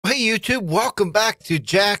Hey YouTube, welcome back to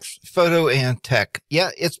Jack's Photo and Tech.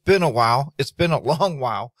 Yeah, it's been a while. It's been a long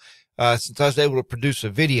while since I was able to produce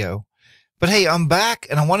a video. But hey, I'm back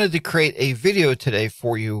and I wanted to create a video today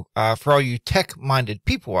for you, for all you tech-minded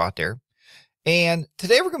people out there. And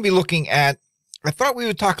today we're going to be looking at, I thought we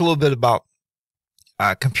would talk a little bit about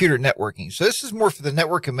computer networking. So this is more for the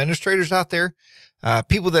network administrators out there,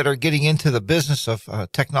 people that are getting into the business of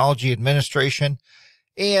technology administration.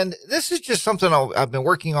 And this is just something I've been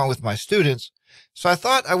working on with my students. So I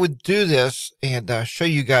thought I would do this and show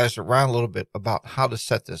you guys around a little bit about how to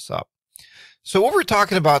set this up. So what we're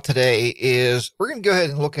talking about today is we're going to go ahead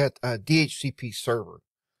and look at a DHCP server.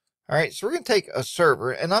 All right, so we're going to take a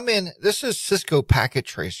server, and this is Cisco Packet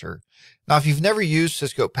Tracer. Now, if you've never used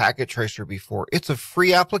Cisco Packet Tracer before, it's a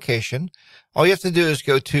free application. All you have to do is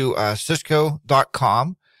go to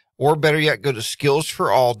cisco.com, or better yet, go to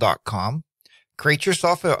skillsforall.com. Create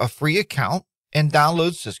yourself a free account and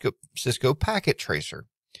download Cisco Packet Tracer.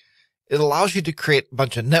 It allows you to create a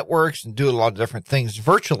bunch of networks and do a lot of different things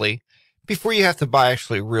virtually before you have to buy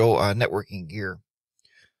actually real networking gear.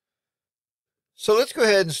 So let's go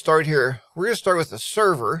ahead and start here. We're going to start with a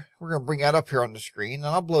server. We're going to bring that up here on the screen, and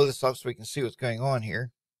I'll blow this up so we can see what's going on here.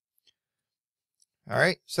 All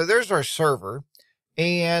right, so there's our server.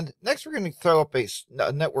 And next we're going to throw up a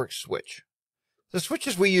network switch. The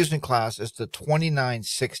switches we use in class is the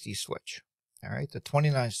 2960 switch. All right, the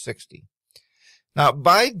 2960. Now,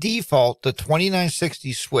 by default, the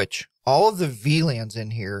 2960 switch, all of the VLANs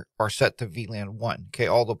in here are set to VLAN 1, okay,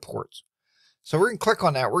 all the ports. So we're going to click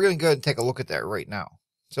on that. We're going to go ahead and take a look at that right now.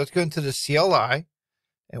 So let's go into the CLI,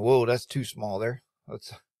 and whoa, that's too small there.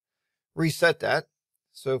 Let's reset that.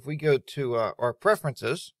 So if we go to our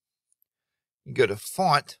preferences, you go to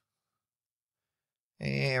font,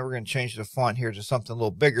 and we're going to change the font here to something a little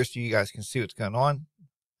bigger so you guys can see what's going on.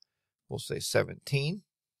 We'll say 17.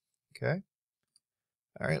 Okay.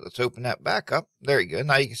 All right, let's open that back up. There you go.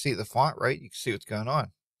 Now you can see the font, right? You can see what's going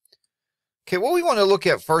on. Okay, what we want to look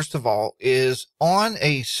at first of all is on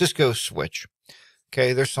a Cisco switch.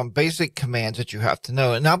 Okay, there's some basic commands that you have to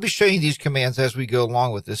know. And I'll be showing you these commands as we go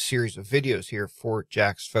along with this series of videos here for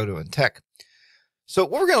Jack's Photo and Tech. So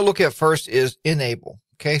what we're going to look at first is enable.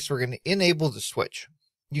 Okay, so we're going to enable the switch.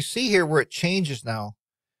 You see here where it changes now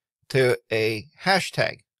to a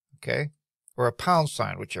hashtag, okay, or a pound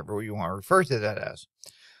sign, whichever you want to refer to that as.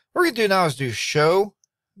 What we're going to do now is do show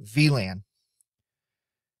VLAN.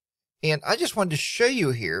 And I just wanted to show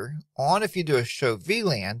you here on if you do a show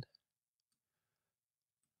VLAN,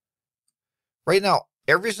 right now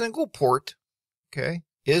every single port, okay,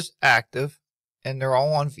 is active and they're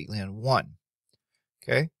all on VLAN 1.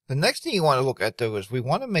 Okay. The next thing you want to look at though is we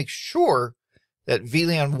want to make sure that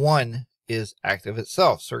VLAN 1 is active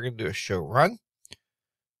itself. So we're going to do a show run.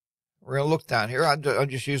 We're going to look down here. I'm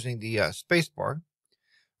just using the space bar.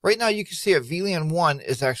 Right now you can see that VLAN 1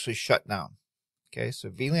 is actually shut down. Okay, so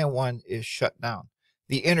VLAN 1 is shut down.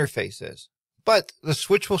 The interface is. But the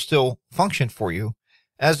switch will still function for you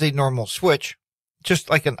as a normal switch, just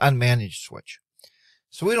like an unmanaged switch.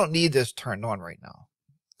 So we don't need this turned on right now.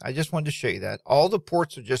 I just wanted to show you that. All the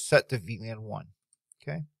ports are just set to VLAN 1.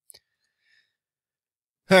 Okay.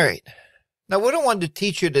 All right. Now what I wanted to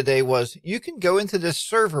teach you today was you can go into this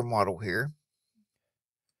server model here.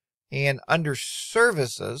 And under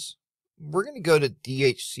services, we're going to go to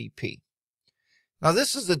DHCP. Now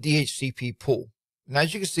this is the DHCP pool. And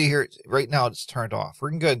as you can see here, right now it's turned off. We're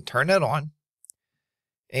going to go ahead and turn that on.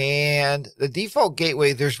 And the default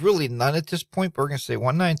gateway, there's really none at this point, but we're going to say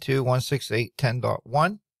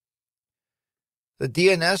 192.168.10.1. The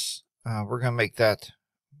DNS, we're going to make that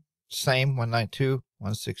same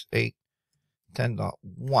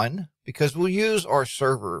 192.168.10.1 because we'll use our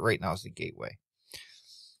server right now as the gateway.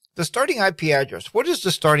 The starting IP address. What is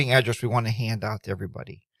the starting address we want to hand out to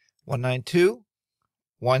everybody?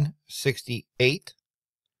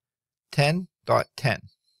 192.168.10.10.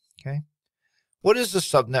 Okay. What is the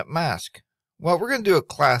subnet mask? Well, we're going to do a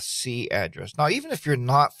Class C address. Now, even if you're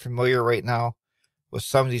not familiar right now with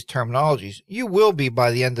some of these terminologies, you will be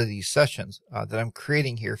by the end of these sessions that I'm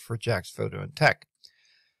creating here for Jack's Photo and Tech.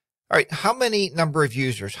 All right, how many number of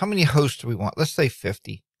users? How many hosts do we want? Let's say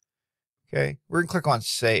 50. Okay, we're going to click on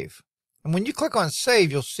Save. And when you click on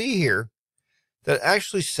Save, you'll see here that it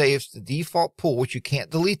actually saves the default pool, which you can't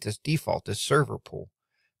delete this default, this server pool.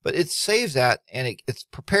 But it saves that, and it's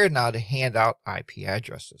prepared now to hand out IP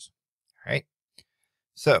addresses. All right,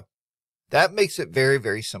 so that makes it very,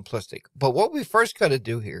 very simplistic. But what we first got to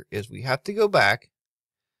do here is we have to go back.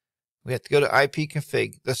 We have to go to IP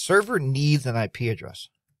config. The server needs an IP address.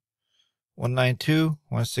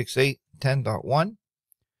 192.168.10.1.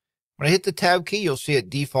 When I hit the tab key, you'll see it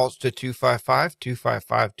defaults to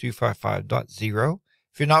 255.255.255.0.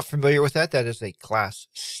 If you're not familiar with that, that is a Class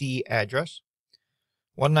C address.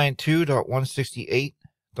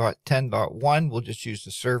 192.168.10.1, we'll just use the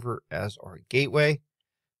server as our gateway,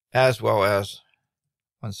 as well as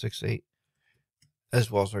 168, as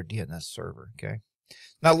well as our DNS server, okay?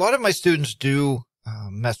 Now, a lot of my students do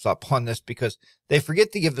mess up on this because they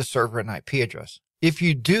forget to give the server an IP address. If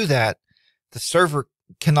you do that, the server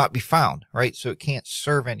cannot be found, right? So it can't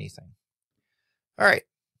serve anything. All right.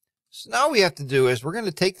 So now what we have to do is we're going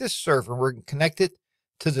to take this server and we're going to connect it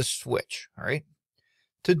to the switch, all right?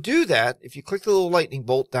 To do that, if you click the little lightning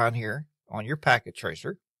bolt down here on your packet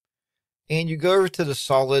tracer and you go over to the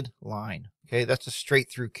solid line, okay, that's a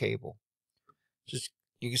straight through cable. Just,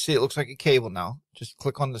 you can see it looks like a cable now. Just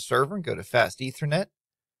click on the server and go to Fast Ethernet.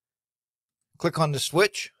 Click on the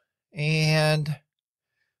switch and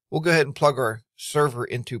we'll go ahead and plug our server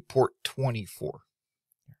into port 24, all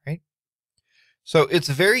right? So it's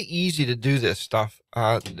very easy to do this stuff.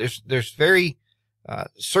 There's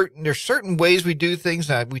certain ways we do things.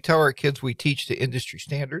 We tell our kids we teach to industry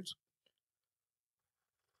standards.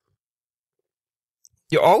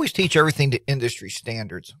 You always teach everything to industry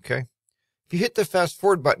standards, okay? If you hit the fast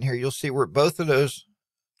forward button here, you'll see where both of those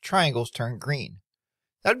triangles turn green.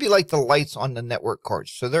 That'd be like the lights on the network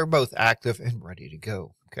cards. So they're both active and ready to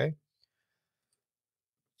go, okay?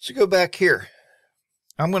 So go back here.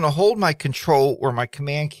 I'm going to hold my control or my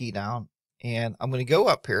command key down, and I'm going to go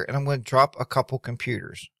up here and I'm going to drop a couple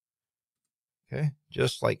computers. Okay,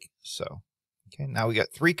 just like so. Okay, now we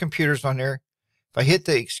got 3 computers on there. If I hit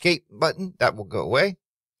the escape button, that will go away.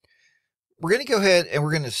 We're going to go ahead and we're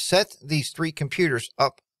going to set these 3 computers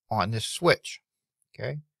up on this switch.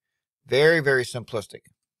 Okay, very, very simplistic.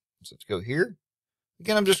 So let's go here.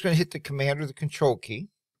 Again, I'm just going to hit the command or the control key.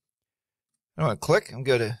 I'm going to click and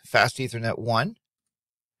go to Fast Ethernet 1.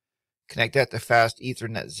 Connect that to Fast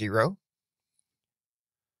Ethernet 0.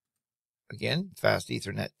 Again, Fast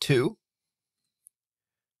Ethernet 2.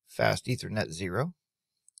 Fast Ethernet 0.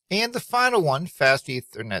 And the final one, Fast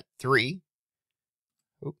Ethernet 3.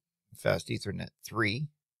 Fast Ethernet 3.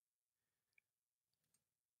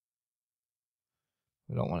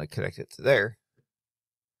 We don't want to connect it to there.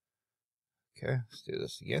 Okay, let's do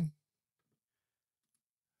this again.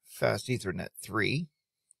 Fast Ethernet 3.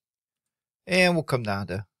 And we'll come down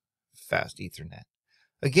to Fast Ethernet.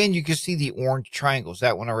 Again, you can see the orange triangles.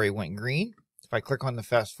 That one already went green. If I click on the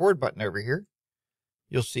fast forward button over here,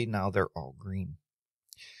 you'll see now they're all green.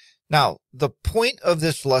 Now, the point of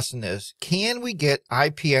this lesson is, can we get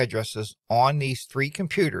IP addresses on these 3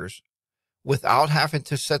 computers without having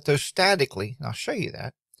to set those statically? And I'll show you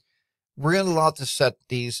that. We're going to allow to set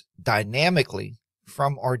these dynamically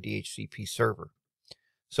from our DHCP server.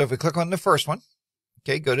 So if we click on the first one,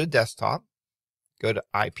 okay, go to desktop, go to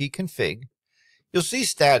IP config, you'll see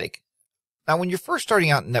static. Now, when you're first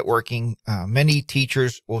starting out in networking, many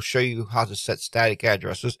teachers will show you how to set static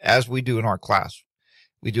addresses, as we do in our class.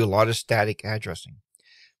 We do a lot of static addressing.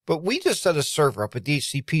 But we just set a server up, a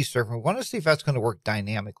DHCP server. We want to see if that's going to work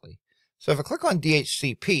dynamically. So if I click on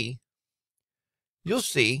DHCP, you'll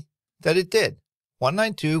see that it did.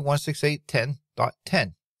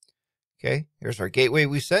 192.168.10.10. Okay, here's our gateway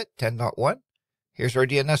we set, 10.1. Here's our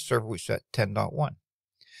DNS server we set, 10.1.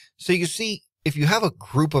 So you can see, if you have a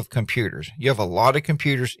group of computers, you have a lot of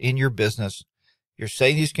computers in your business, you're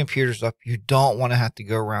setting these computers up, you don't want to have to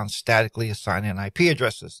go around statically assigning IP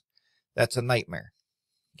addresses. That's a nightmare.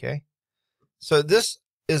 Okay, so this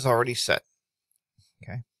is already set.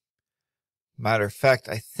 Okay, matter of fact,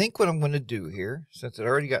 I think what I'm going to do here, since it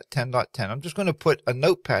already got 10.10, I'm just going to put a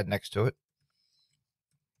notepad next to it.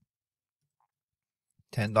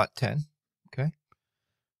 10.10. Okay,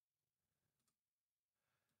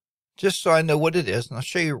 just so I know what it is, and I'll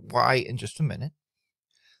show you why in just a minute.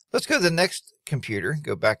 Let's go to the next computer,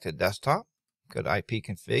 go back to desktop, go to IP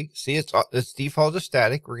config. See, it's default to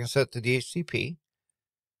static. We're going to set it to DHCP.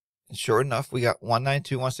 And sure enough, we got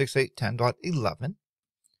 192.168.10.11.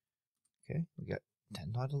 Okay, we got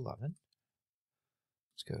 10.11.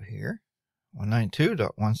 Let's go here.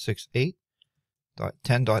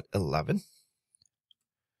 192.168.10.11.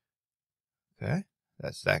 Okay,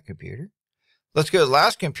 that's that computer. Let's go to the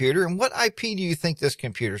last computer. And what IP do you think this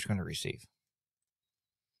computer is going to receive?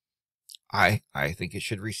 I think it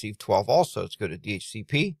should receive 12 also. Let's go to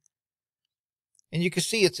DHCP. And you can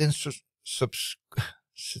see it's in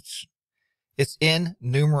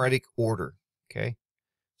numeric order. Okay.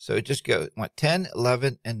 So it just went 10,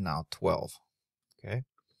 11, and now 12. Okay.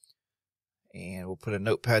 And we'll put a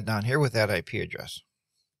notepad down here with that IP address.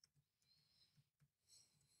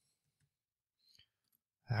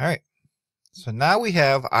 All right. So now we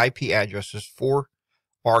have IP addresses for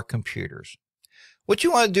our computers. What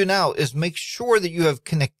you want to do now is make sure that you have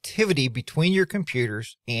connectivity between your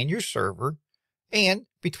computers and your server and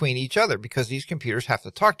between each other, because these computers have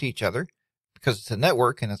to talk to each other because it's a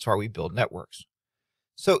network, and that's why we build networks.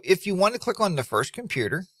 So if you want to click on the first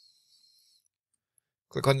computer,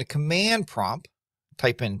 click on the command prompt,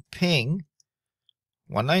 type in ping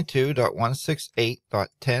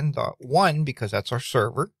 192.168.10.1 because that's our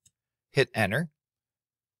server, hit enter.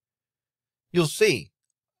 You'll see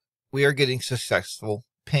we are getting successful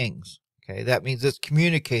pings. Okay, that means it's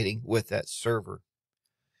communicating with that server.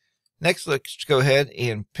 Next, let's go ahead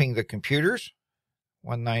and ping the computers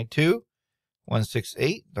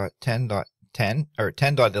 192.168.10.10 or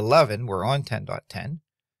 10.11. We're on 10.10.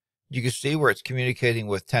 You can see where it's communicating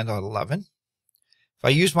with 10.11. If I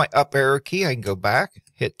use my up arrow key, I can go back,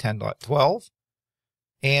 hit 10.12,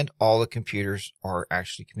 and all the computers are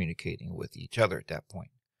actually communicating with each other at that point.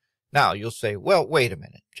 Now, you'll say, well, wait a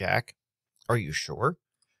minute, Jack. Are you sure?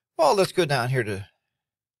 Well, let's go down here to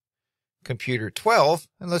computer 12,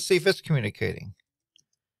 and let's see if it's communicating.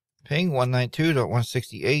 Ping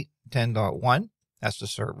 192.168.10.1. That's the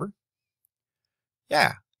server.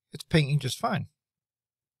 Yeah, it's pinging just fine.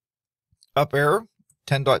 Up arrow,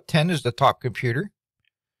 10.10 is the top computer.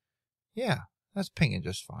 Yeah, that's pinging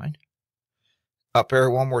just fine. Up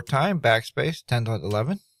arrow one more time, backspace,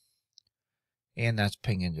 10.11. And that's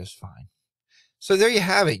pinging just fine. So there you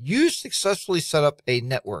have it. You successfully set up a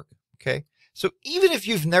network. Okay. So even if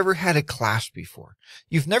you've never had a class before,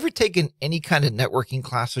 you've never taken any kind of networking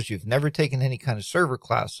classes, you've never taken any kind of server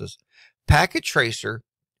classes, Packet Tracer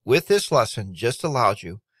with this lesson just allows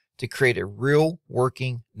you to create a real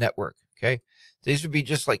working network. Okay. These would be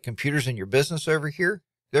just like computers in your business over here.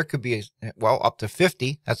 There could be, well, up to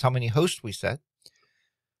 50. That's how many hosts we set.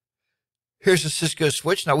 Here's a Cisco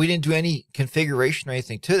switch. Now, we didn't do any configuration or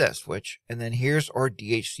anything to that switch. And then here's our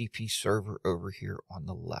DHCP server over here on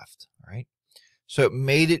the left. All right. So it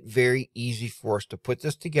made it very easy for us to put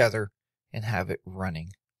this together and have it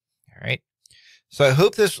running. All right. So I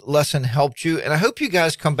hope this lesson helped you. And I hope you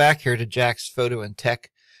guys come back here to Jack's Photo and Tech.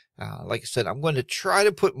 Like I said, I'm going to try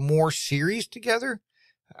to put more series together.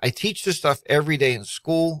 I teach this stuff every day in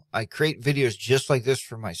school. I create videos just like this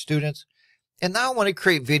for my students. And now I want to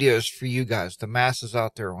create videos for you guys, the masses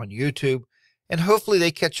out there on YouTube, and hopefully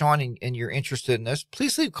they catch on and you're interested in this.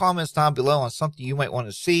 Please leave comments down below on something you might want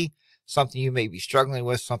to see, something you may be struggling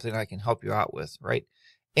with, something I can help you out with, right?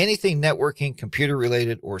 Anything networking, computer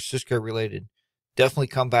related, or Cisco related, definitely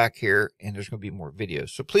come back here and there's going to be more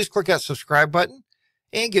videos. So please click that subscribe button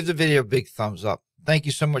and give the video a big thumbs up. Thank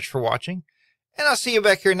you so much for watching, and I'll see you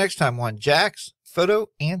back here next time on Jack's Photo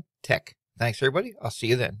and Tech. Thanks, everybody. I'll see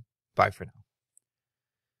you then. Bye for now.